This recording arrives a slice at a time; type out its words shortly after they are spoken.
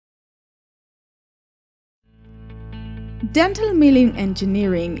Dental Milling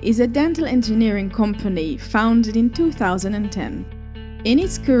Engineering is a dental engineering company founded in 2010. In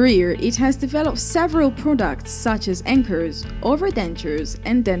its career, it has developed several products such as anchors, overdentures,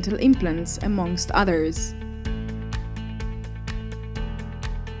 and dental implants, amongst others.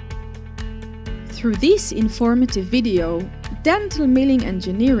 Through this informative video, Dental Milling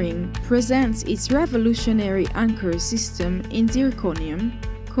Engineering presents its revolutionary anchor system in zirconium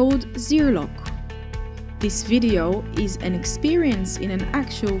called Zir Lock. This video is an experience in an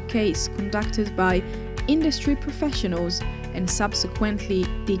actual case conducted by industry professionals and subsequently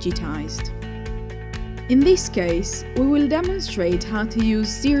digitized. In this case, we will demonstrate how to use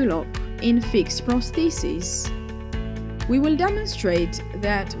Zir Lock in fixed prostheses. We will demonstrate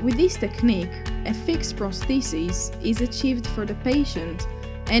that with this technique, a fixed prosthesis is achieved for the patient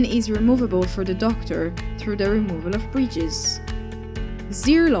and is removable for the doctor through the removal of bridges.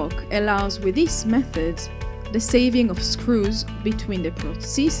 Zir Lock allows with this method the saving of screws between the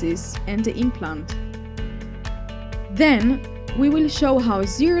prosthesis and the implant. Then, we will show how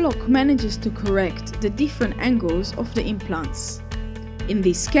Zir Lock manages to correct the different angles of the implants. In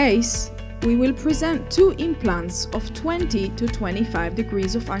this case, we will present two implants of 20 to 25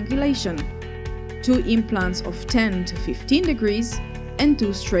 degrees of angulation, two implants of 10 to 15 degrees, and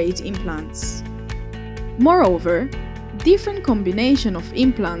two straight implants. Moreover, different combinations of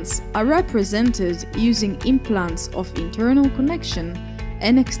implants are represented using implants of internal connection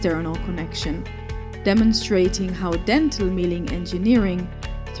and external connection, demonstrating how dental milling engineering,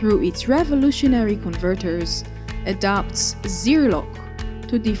 through its revolutionary converters, adapts Zir Lock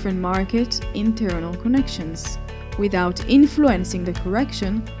to different market internal connections without influencing the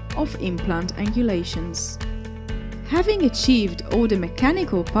correction of implant angulations. Having achieved all the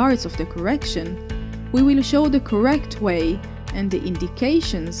mechanical parts of the correction, we will show the correct way and the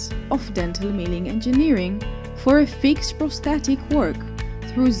indications of dental milling engineering for a fixed prosthetic work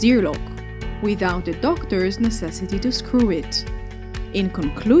through Zir Lock, without the doctor's necessity to screw it. In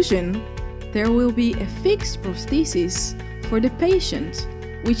conclusion, there will be a fixed prosthesis for the patient,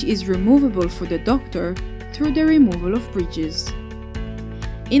 which is removable for the doctor through the removal of bridges.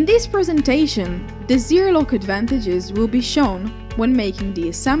 In this presentation, the Zir Lock advantages will be shown when making the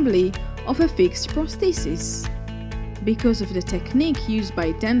assembly of a fixed prosthesis. Because of the technique used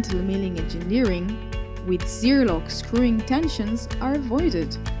by dental milling engineering, with Zir Lock screwing tensions are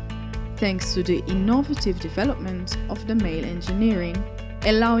avoided, thanks to the innovative development of the male engineering,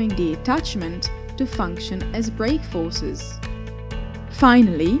 allowing the attachment to function as brake forces.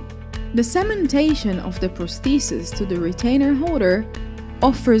 Finally, the cementation of the prosthesis to the retainer holder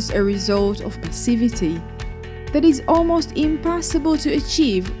offers a result of passivity that is almost impossible to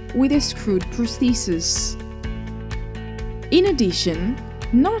achieve with a screwed prosthesis. In addition,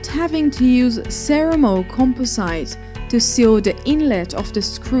 not having to use ceramo composite to seal the inlet of the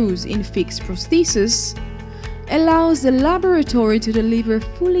screws in fixed prosthesis allows the laboratory to deliver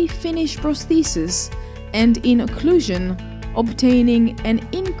fully finished prosthesis and in occlusion, obtaining an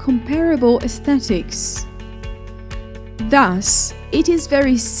incomparable aesthetics. Thus, it is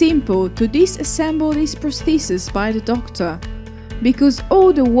very simple to disassemble this prosthesis by the doctor, because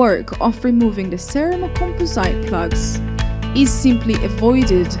all the work of removing the ceramo composite plugs is simply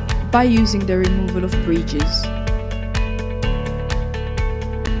avoided by using the removal of bridges.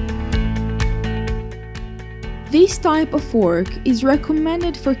 This type of work is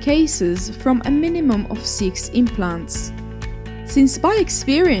recommended for cases from a minimum of 6 implants, since by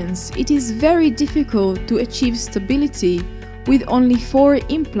experience it is very difficult to achieve stability with only 4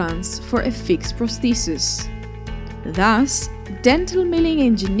 implants for a fixed prosthesis. Thus, dental milling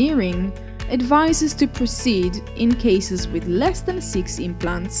engineering advises to proceed in cases with less than 6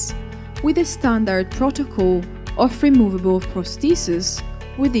 implants with a standard protocol of removable prosthesis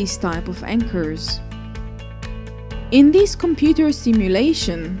with this type of anchors. In this computer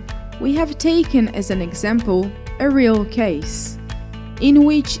simulation, we have taken as an example a real case, in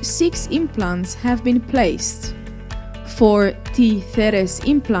which 6 implants have been placed. 4 T-Theres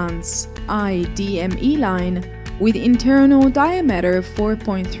implants I-DME line with internal diameter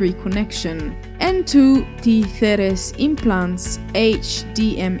 4.3 connection, and 2 T-Theres implants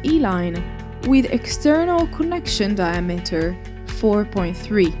H-DME line with external connection diameter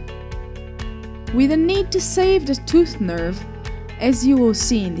 4.3. With a need to save the tooth nerve, as you will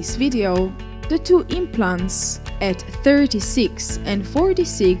see in this video, the 2 implants at 36 and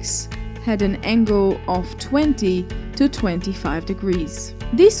 46 had an angle of 20 to 25 degrees.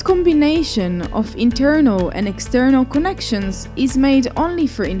 This combination of internal and external connections is made only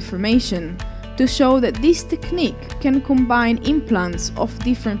for information, to show that this technique can combine implants of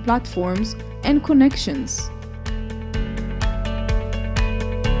different platforms and connections.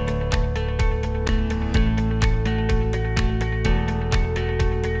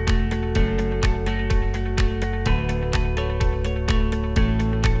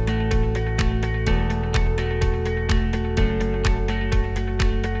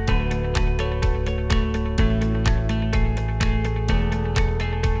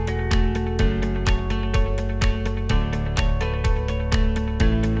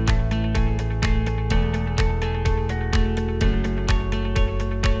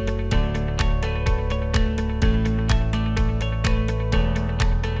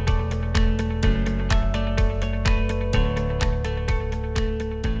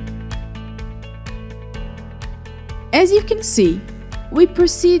 As you can see, we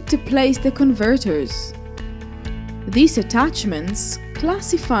proceed to place the converters. These attachments,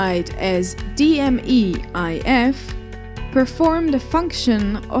 classified as DME-IF, perform the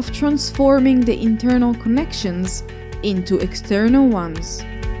function of transforming the internal connections into external ones.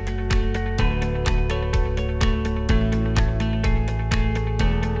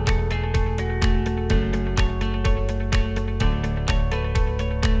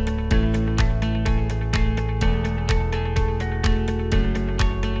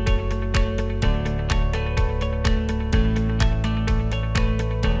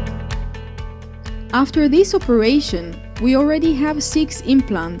 After this operation, we already have 6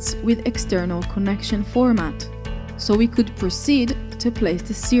 implants with external connection format, so we could proceed to place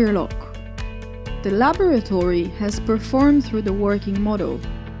the Zir Lock. The laboratory has performed through the working model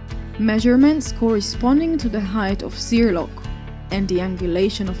measurements corresponding to the height of Zir Lock and the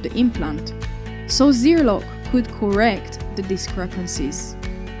angulation of the implant, so Zir Lock could correct the discrepancies.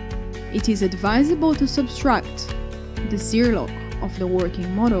 It is advisable to subtract the Zir Lock of the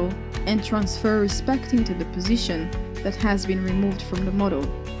working model and transfer respecting to the position that has been removed from the model.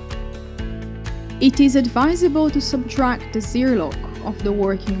 It is advisable to subtract the Zir Lock of the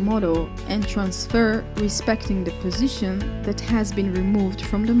working model and transfer respecting the position that has been removed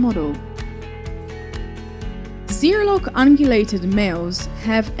from the model. Zir Lock ungulated males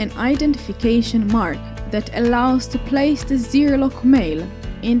have an identification mark that allows to place the Zir Lock male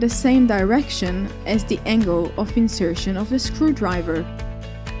in the same direction as the angle of insertion of the screwdriver.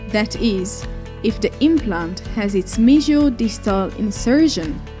 That is, if the implant has its mesial-distal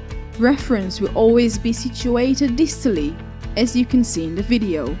insertion, reference will always be situated distally, as you can see in the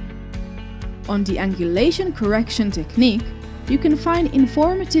video. On the angulation correction technique, you can find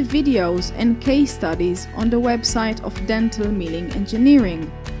informative videos and case studies on the website of Dental Milling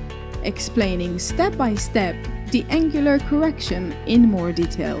Engineering, explaining step by step the angular correction in more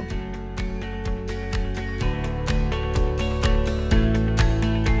detail.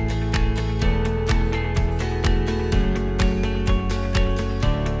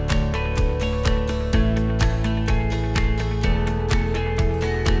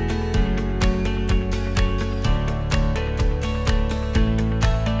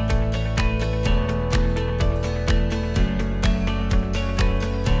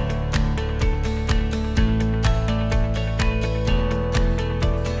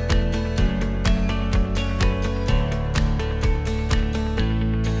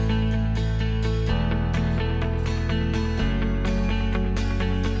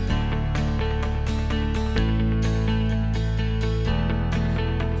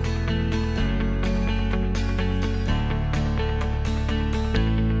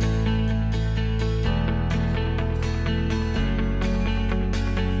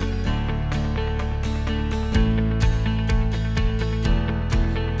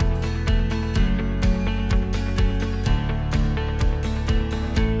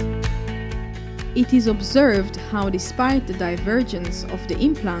 It is observed how, despite the divergence of the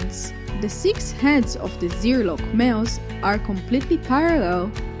implants, the 6 heads of the Zir Lock males are completely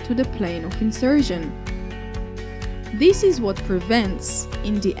parallel to the plane of insertion. This is what prevents,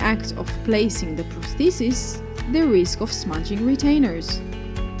 in the act of placing the prosthesis, the risk of smudging retainers.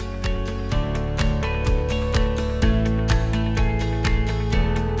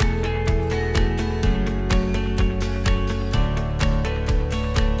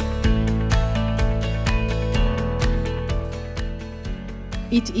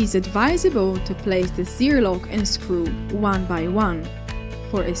 It is advisable to place the Zir Lock and screw one by one,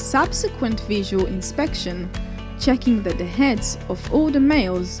 for a subsequent visual inspection, checking that the heads of all the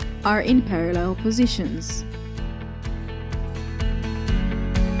males are in parallel positions.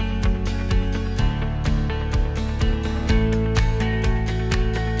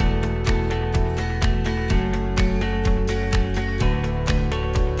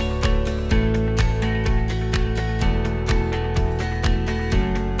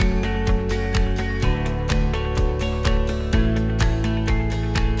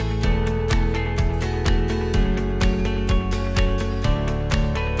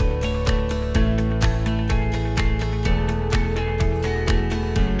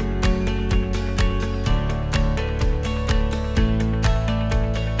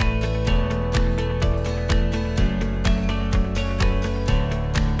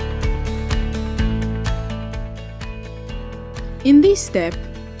 In this step,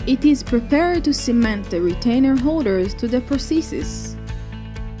 it is prepared to cement the retainer holders to the prosthesis.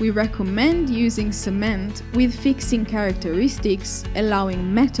 We recommend using cement with fixing characteristics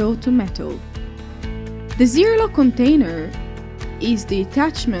allowing metal to metal. The Zir Lock container is the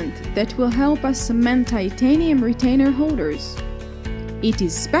attachment that will help us cement titanium retainer holders. It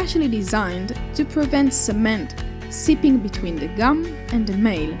is specially designed to prevent cement seeping between the gum and the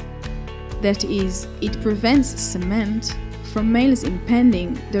nail. That is, it prevents cement from nails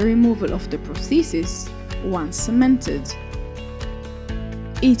impeding the removal of the prosthesis once cemented.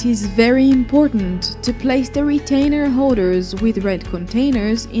 It is very important to place the retainer holders with red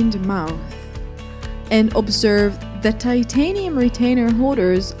containers in the mouth and observe that titanium retainer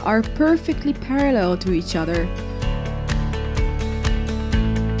holders are perfectly parallel to each other.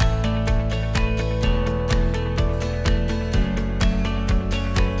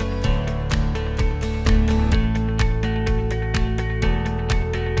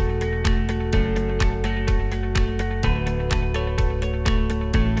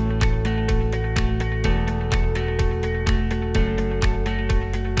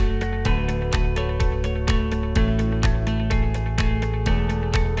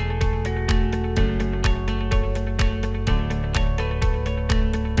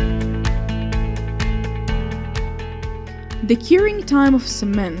 The curing time of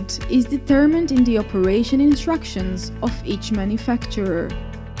cement is determined in the operation instructions of each manufacturer.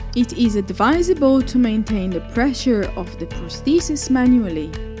 It is advisable to maintain the pressure of the prosthesis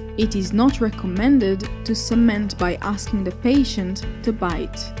manually. It is not recommended to cement by asking the patient to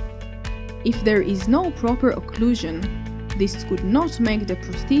bite. If there is no proper occlusion, this could not make the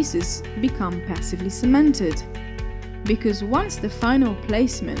prosthesis become passively cemented, because once the final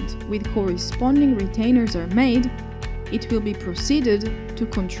placement with corresponding retainers are made, it will be proceeded to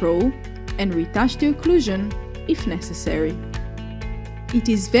control and retouch the occlusion if necessary. It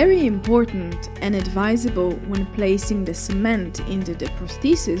is very important and advisable when placing the cement into the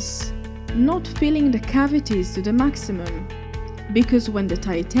prosthesis, not filling the cavities to the maximum, because when the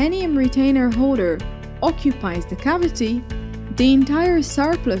titanium retainer holder occupies the cavity, the entire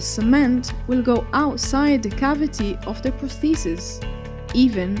surplus cement will go outside the cavity of the prosthesis,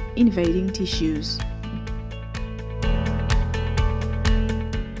 even invading tissues.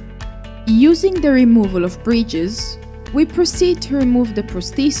 Using the removal of bridges, we proceed to remove the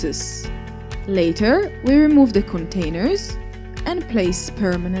prosthesis. Later, we remove the containers and place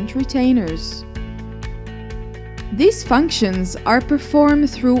permanent retainers. These functions are performed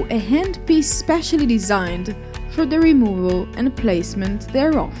through a handpiece specially designed for the removal and placement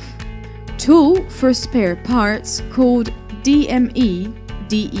thereof. Tool for spare parts called DME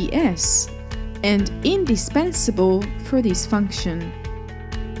DES and indispensable for this function.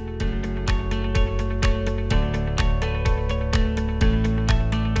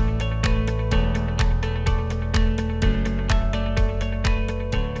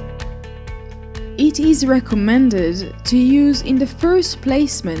 It is recommended to use in the first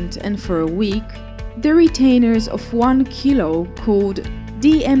placement and for a week the retainers of 1 kilo called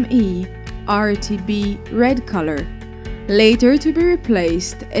DME RTB red color, later to be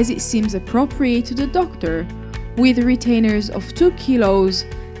replaced as it seems appropriate to the doctor with retainers of 2 kilos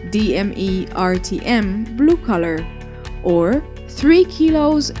DME RTM blue color or 3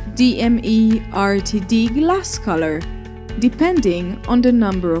 kilos DME RTD glass color, depending on the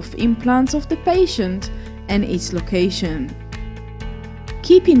number of implants of the patient and its location.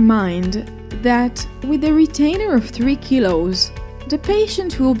 Keep in mind that with a retainer of 3 kilos, the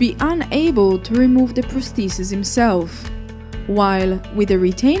patient will be unable to remove the prosthesis himself, while with the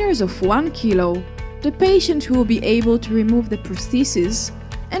retainers of 1 kilo, the patient will be able to remove the prosthesis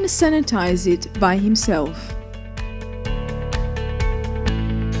and sanitize it by himself.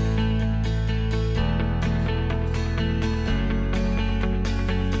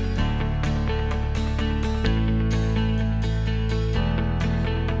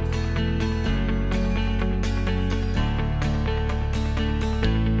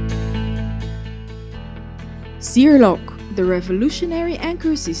 Zir Lock, the revolutionary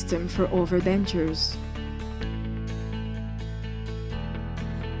anchor system for overdentures.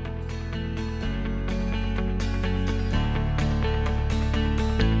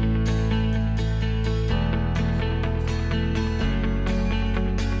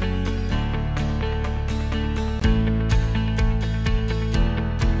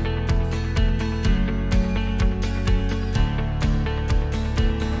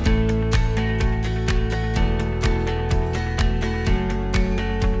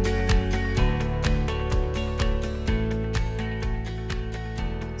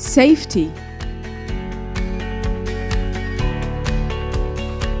 Safety.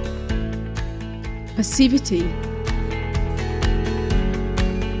 Passivity.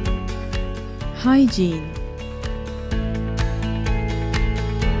 Hygiene.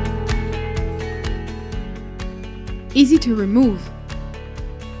 easy to remove.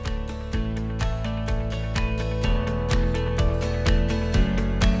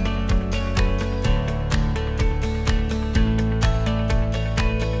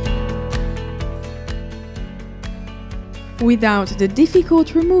 Without the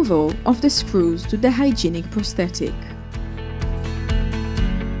difficult removal of the screws to the hygienic prosthetic.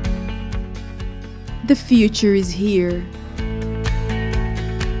 The future is here.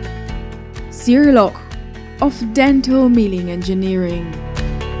 Zir Lock of dental milling engineering.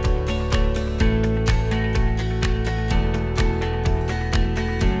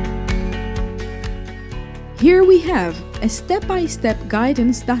 Here we have a step-by-step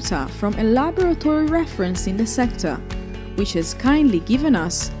guidance data from a laboratory reference in the sector, which has kindly given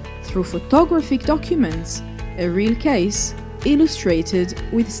us, through photographic documents, a real case illustrated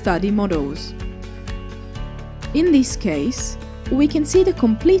with study models. In this case, we can see the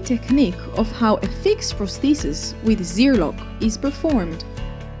complete technique of how a fixed prosthesis with Zir Lock is performed,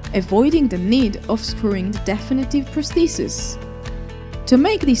 avoiding the need of screwing the definitive prosthesis. To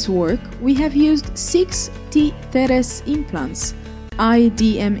make this work, we have used 6 T-Teres implants,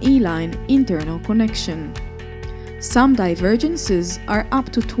 DME line internal connection. Some divergences are up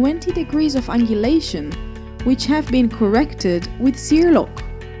to 20 degrees of angulation, which have been corrected with Zir Lock.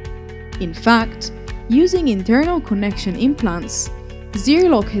 In fact, using internal connection implants, Zir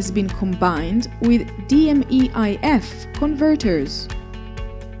Lock has been combined with DME-IF converters.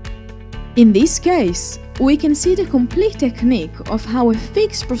 In this case, we can see the complete technique of how a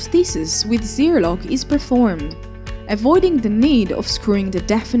fixed prosthesis with Zir Lock is performed, avoiding the need of screwing the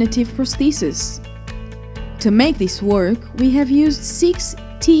definitive prosthesis. To make this work, we have used 6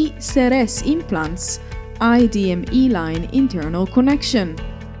 T-Teres implants, DME line internal connection.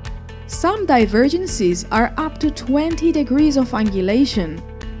 Some divergences are up to 20 degrees of angulation,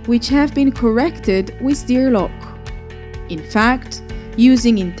 which have been corrected with Zir Lock. In fact,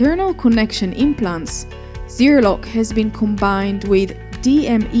 using internal connection implants, Zir Lock has been combined with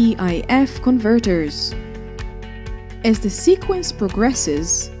DME-IF converters. As the sequence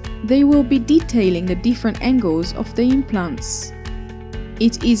progresses, they will be detailing the different angles of the implants.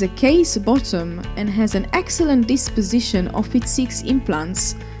 It is a case bottom and has an excellent disposition of its 6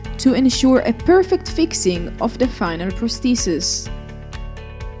 implants to ensure a perfect fixing of the final prosthesis.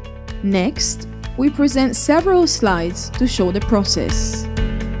 Next, we present several slides to show the process.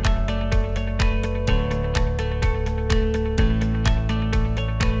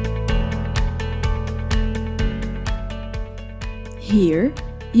 Here,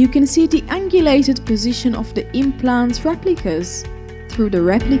 you can see the angulated position of the implant's replicas through the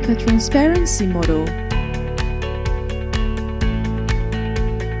replica transparency model.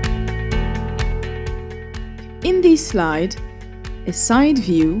 In this slide, a side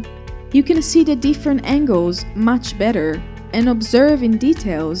view, you can see the different angles much better and observe in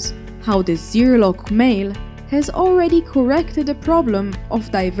details how the Zir Lock male has already corrected the problem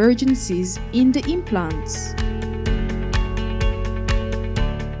of divergences in the implants.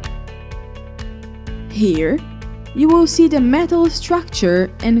 Here, you will see the metal structure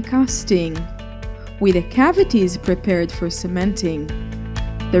and casting, with the cavities prepared for cementing.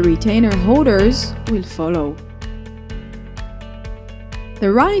 The retainer holders will follow.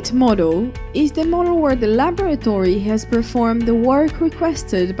 The right model is the model where the laboratory has performed the work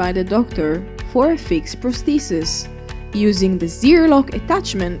requested by the doctor for a fixed prosthesis, using the Zir Lock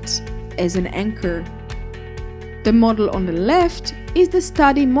attachment as an anchor. The model on the left is the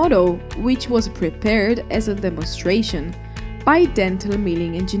study model, which was prepared as a demonstration by Dental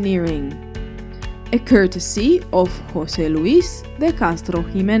Milling Engineering, a courtesy of José Luis de Castro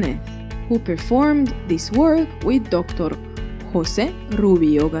Jiménez, who performed this work with Dr. José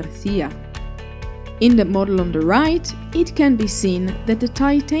Rubio García. In the model on the right, it can be seen that the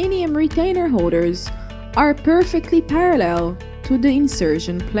titanium retainer holders are perfectly parallel to the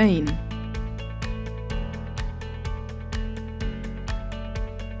insertion plane.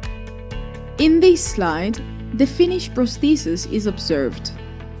 In this slide, the finished prosthesis is observed.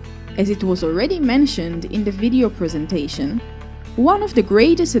 As it was already mentioned in the video presentation, one of the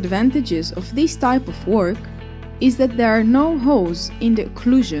greatest advantages of this type of work is that there are no holes in the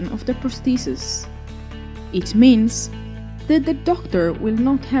occlusion of the prosthesis. It means that the doctor will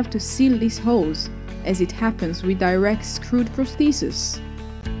not have to seal these holes, as it happens with direct screwed prosthesis.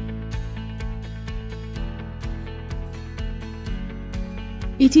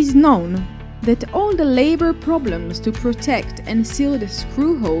 It is known that all the labor problems to protect and seal the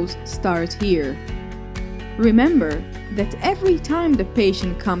screw holes start here. Remember that every time the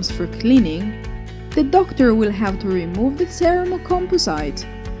patient comes for cleaning, the doctor will have to remove the ceramocomposite,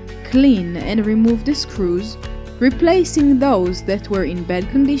 clean and remove the screws, replacing those that were in bad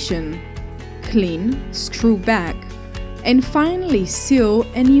condition, clean, screw back, and finally seal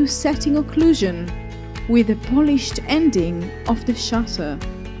a new setting occlusion with a polished ending of the shutter.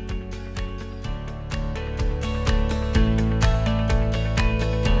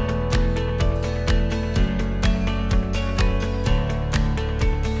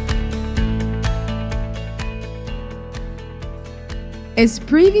 As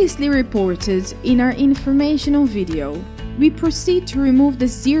previously reported in our informational video, we proceed to remove the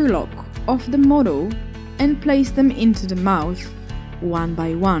Zir Lock of the model and place them into the mouth, one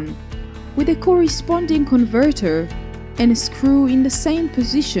by one, with a corresponding converter and a screw in the same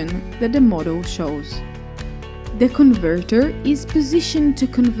position that the model shows. The converter is positioned to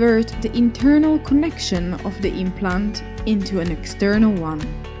convert the internal connection of the implant into an external one.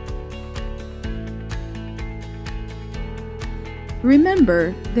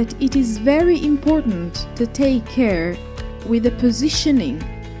 Remember that it is very important to take care with the positioning,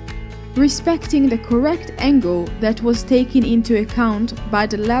 respecting the correct angle that was taken into account by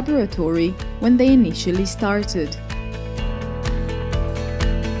the laboratory when they initially started.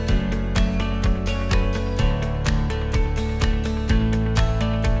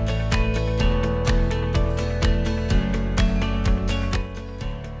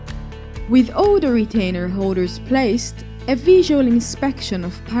 With all the retainer holders placed, a visual inspection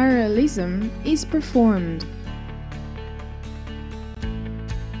of parallelism is performed.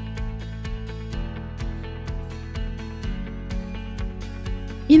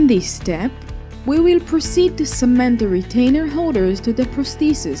 In this step, we will proceed to cement the retainer holders to the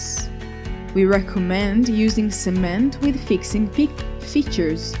prosthesis. We recommend using cement with fixing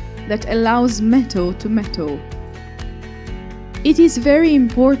features that allows metal to metal. It is very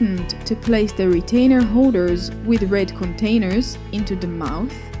important to place the retainer holders with red containers into the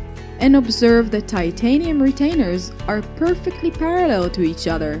mouth and observe that titanium retainers are perfectly parallel to each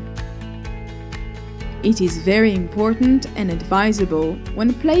other. It is very important and advisable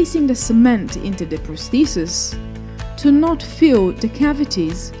when placing the cement into the prosthesis to not fill the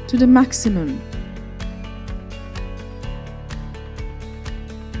cavities to the maximum.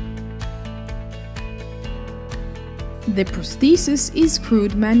 The prosthesis is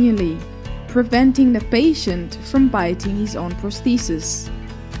screwed manually, preventing the patient from biting his own prosthesis.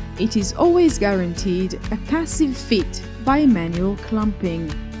 It is always guaranteed a passive fit by manual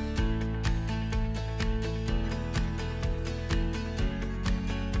clamping.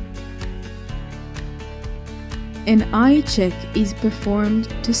 An eye check is performed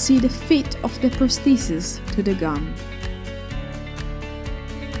to see the fit of the prosthesis to the gum.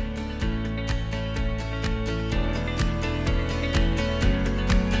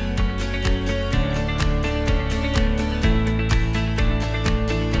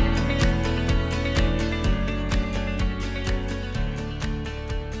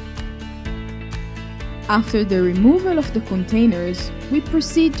 After the removal of the containers, we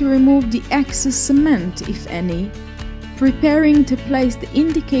proceed to remove the excess cement, if any, preparing to place the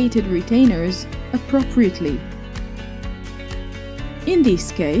indicated retainers appropriately. In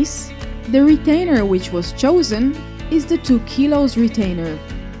this case, the retainer which was chosen is the 2 kilos retainer,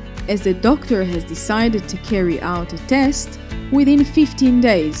 as the doctor has decided to carry out a test within 15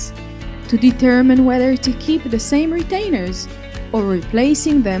 days to determine whether to keep the same retainers or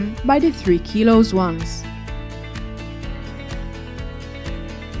replacing them by the 3 kilos ones.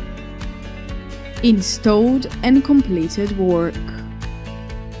 Installed and completed work.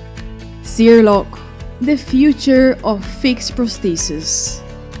 Zir Lock, the future of fixed prosthesis.